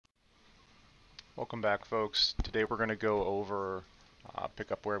Welcome back, folks. Today we're going to go over, pick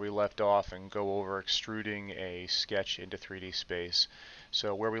up where we left off and go over extruding a sketch into 3D space.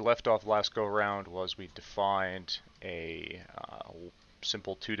 So where we left off last go around was we defined a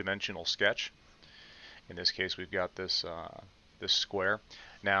simple two-dimensional sketch. In this case we've got this square.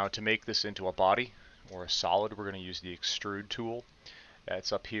 Now to make this into a body or a solid, we're going to use the Extrude tool.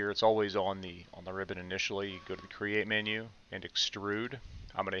 It's up here. It's always on the ribbon initially. You go to the Create menu and Extrude.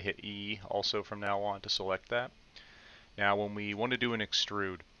 I'm going to hit E also from now on to select that. Now when we want to do an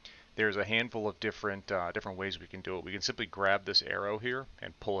extrude, there's a handful of different ways we can do it. We can simply grab this arrow here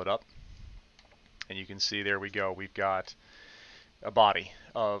and pull it up. And you can see there we go. We've got a body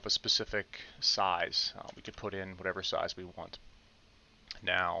of a specific size. We could put in whatever size we want.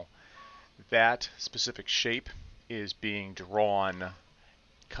 Now that specific shape is being drawn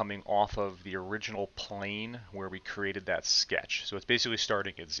coming off of the original plane where we created that sketch. So it's basically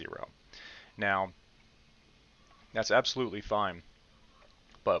starting at 0. Now, that's absolutely fine,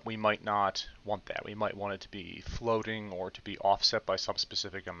 but we might not want that. We might want it to be floating or to be offset by some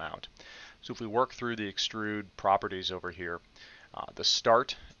specific amount. So if we work through the extrude properties over here, the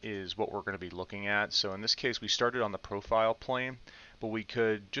start is what we're going to be looking at. So in this case, we started on the profile plane, but we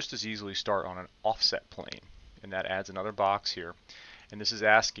could just as easily start on an offset plane. And that adds another box here. And this is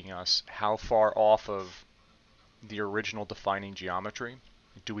asking us how far off of the original defining geometry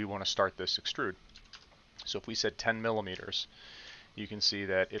do we want to start this extrude. So if we said 10 millimeters, you can see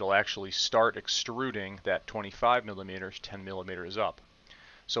that it'll actually start extruding that 25 millimeters 10 millimeters up.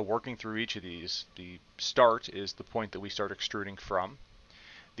 So working through each of these, the start is the point that we start extruding from.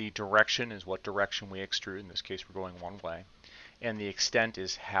 The direction is what direction we extrude. In this case, we're going one way. And the extent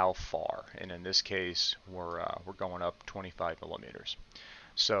is how far. And in this case, we're going up 25 millimeters.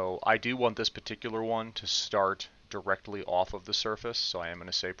 So I do want this particular one to start directly off of the surface. So I am going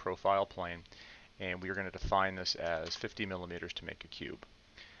to say profile plane. And we are going to define this as 50 millimeters to make a cube.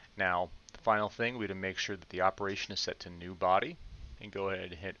 Now, the final thing, we have to make sure that the operation is set to new body. And go ahead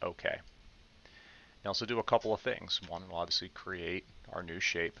and hit OK. Now, also do a couple of things. One, will obviously create our new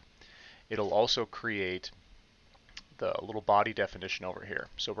shape. It'll also create the little body definition over here.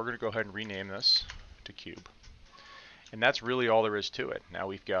 So we're going to go ahead and rename this to cube. And that's really all there is to it. Now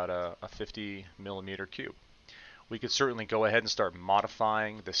we've got a 50 millimeter cube. We could certainly go ahead and start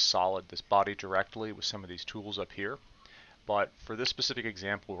modifying this solid, this body directly with some of these tools up here. But for this specific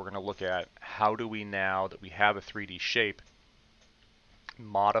example, we're going to look at how do we, now that we have a 3D shape,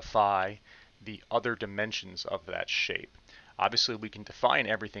 modify the other dimensions of that shape. Obviously we can define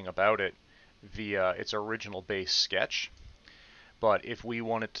everything about it via its original base sketch, but if we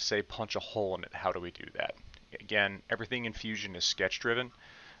wanted to say punch a hole in it, how do we do that? Again, everything in Fusion is sketch driven,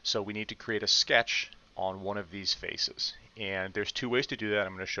 so we need to create a sketch on one of these faces, and there's two ways to do that.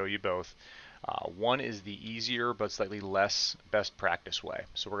 I'm going to show you both. One is the easier but slightly less best practice way.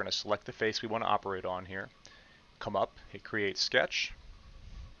 So we're going to select the face we want to operate on here, come up, hit create sketch.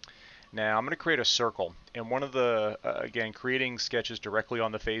 Now I'm going to create a circle, and one of the, again, creating sketches directly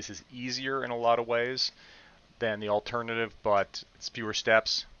on the face is easier in a lot of ways than the alternative, but it's fewer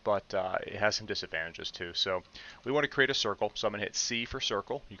steps, but it has some disadvantages too. So we want to create a circle, so I'm going to hit C for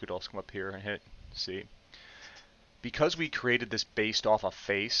circle. You could also come up here and hit C. Because we created this based off a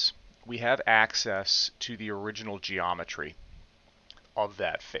face, we have access to the original geometry of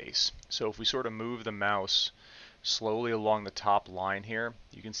that face. So if we sort of move the mouse slowly along the top line here,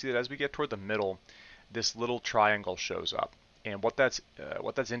 you can see that as we get toward the middle, this little triangle shows up. And what that's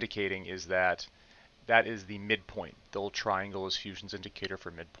indicating is that that is the midpoint. The little triangle is Fusion's indicator for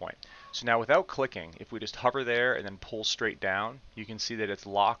midpoint. So now without clicking, if we just hover there and then pull straight down, you can see that it's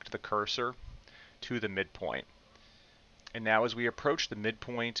locked the cursor to the midpoint. And now as we approach the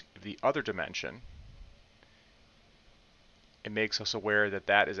midpoint of the other dimension, it makes us aware that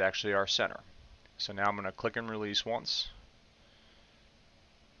that is actually our center. So now I'm going to click and release once.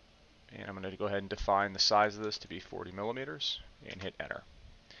 And I'm going to go ahead and define the size of this to be 40 millimeters and hit enter.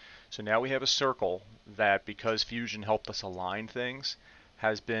 So now we have a circle that, because Fusion helped us align things,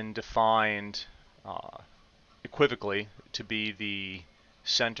 has been defined equivocally to be the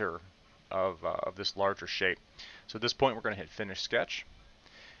center of this larger shape. So at this point we're going to hit finish sketch.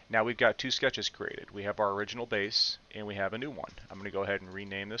 Now we've got two sketches created. We have our original base and we have a new one. I'm going to go ahead and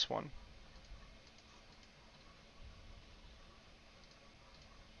rename this one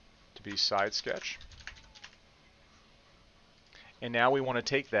to be side sketch. And now we want to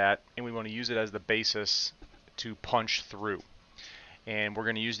take that and we want to use it as the basis to punch through. And we're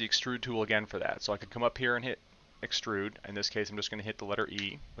going to use the extrude tool again for that. So I could come up here and hit extrude. In this case I'm just going to hit the letter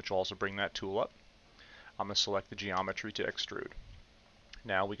E, which will also bring that tool up. I'm going to select the geometry to extrude.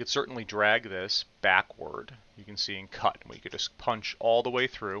 Now we could certainly drag this backward, you can see, and cut. We could just punch all the way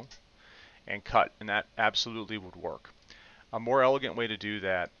through and cut, and that absolutely would work. A more elegant way to do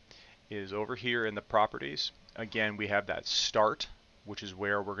that is over here in the properties. Again, we have that start, which is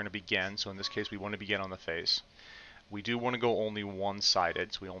where we're going to begin. So in this case, we want to begin on the face. We do want to go only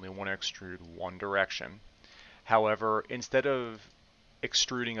one-sided, so we only want to extrude one direction. However, instead of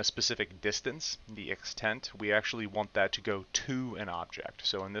extruding a specific distance, the extent, we actually want that to go to an object.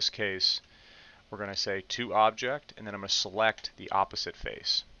 So in this case, we're going to say to object, and then I'm going to select the opposite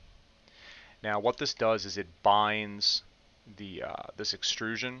face. Now what this does is it binds this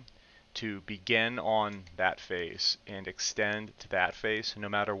extrusion to begin on that face and extend to that face, no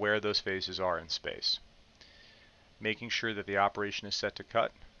matter where those faces are in space. Making sure that the operation is set to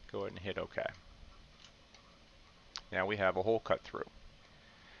cut, go ahead and hit OK. Now we have a hole cut through.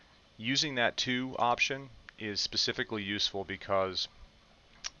 Using that to option is specifically useful because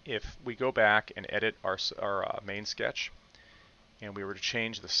if we go back and edit our main sketch, and we were to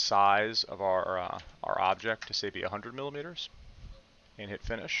change the size of our object to say be 100 millimeters, and hit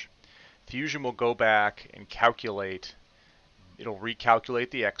finish, Fusion will go back and calculate. It'll recalculate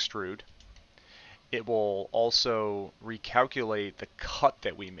the extrude. It will also recalculate the cut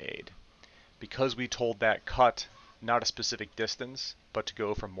that we made. Because we told that cut not a specific distance, but to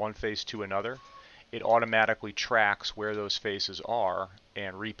go from one face to another, it automatically tracks where those faces are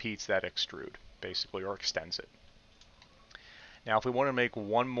and repeats that extrude, basically, or extends it. Now if we want to make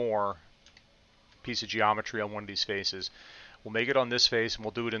one more piece of geometry on one of these faces, we'll make it on this face and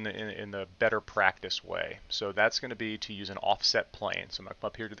we'll do it in the better practice way. So that's going to be to use an offset plane. So I'm going to come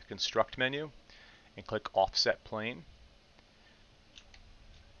up here to the construct menu and click offset plane.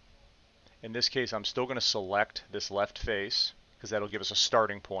 In this case, I'm still going to select this left face because that'll give us a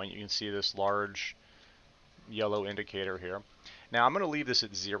starting point. You can see this large yellow indicator here. Now I'm going to leave this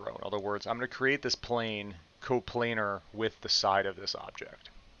at 0. In other words, I'm going to create this plane coplanar with the side of this object.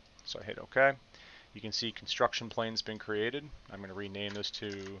 So I hit OK. You can see construction plane's been created. I'm going to rename this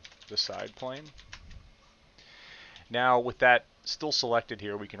to the side plane. Now with that still selected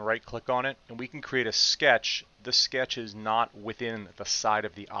here, we can right click on it and we can create a sketch. This sketch is not within the side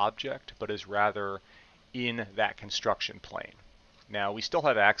of the object, but is rather in that construction plane. Now we still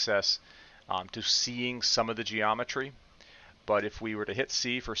have access to seeing some of the geometry, but if we were to hit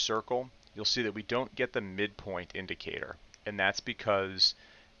C for circle, you'll see that we don't get the midpoint indicator, and that's because,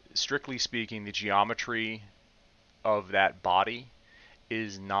 strictly speaking, the geometry of that body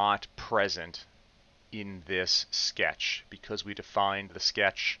is not present in this sketch because we defined the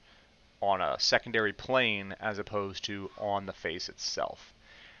sketch on a secondary plane as opposed to on the face itself.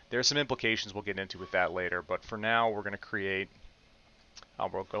 There's some implications we'll get into with that later, but for now we're going to create,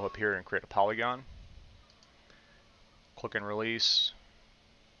 we'll go up here and create a polygon, click and release,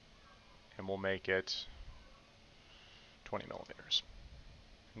 and we'll make it 20 millimeters.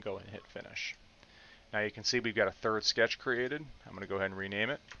 And go ahead and hit finish. Now you can see we've got a third sketch created. I'm going to go ahead and rename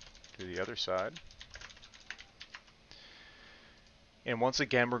it to the other side. And once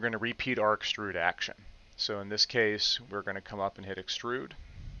again, we're going to repeat our extrude action. So in this case, we're going to come up and hit extrude,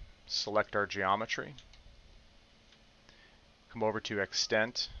 select our geometry, come over to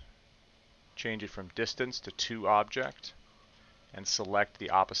extent, change it from distance to to object, and select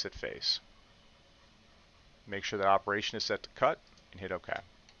the opposite face. Make sure that operation is set to cut and hit OK.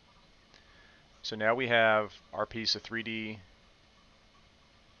 So now we have our piece of 3D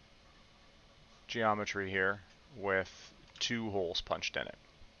geometry here with 2 holes punched in it.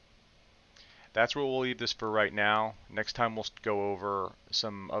 That's where we'll leave this for right now. Next time we'll go over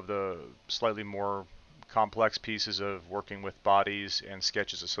some of the slightly more complex pieces of working with bodies and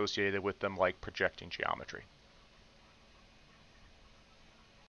sketches associated with them, like projecting geometry.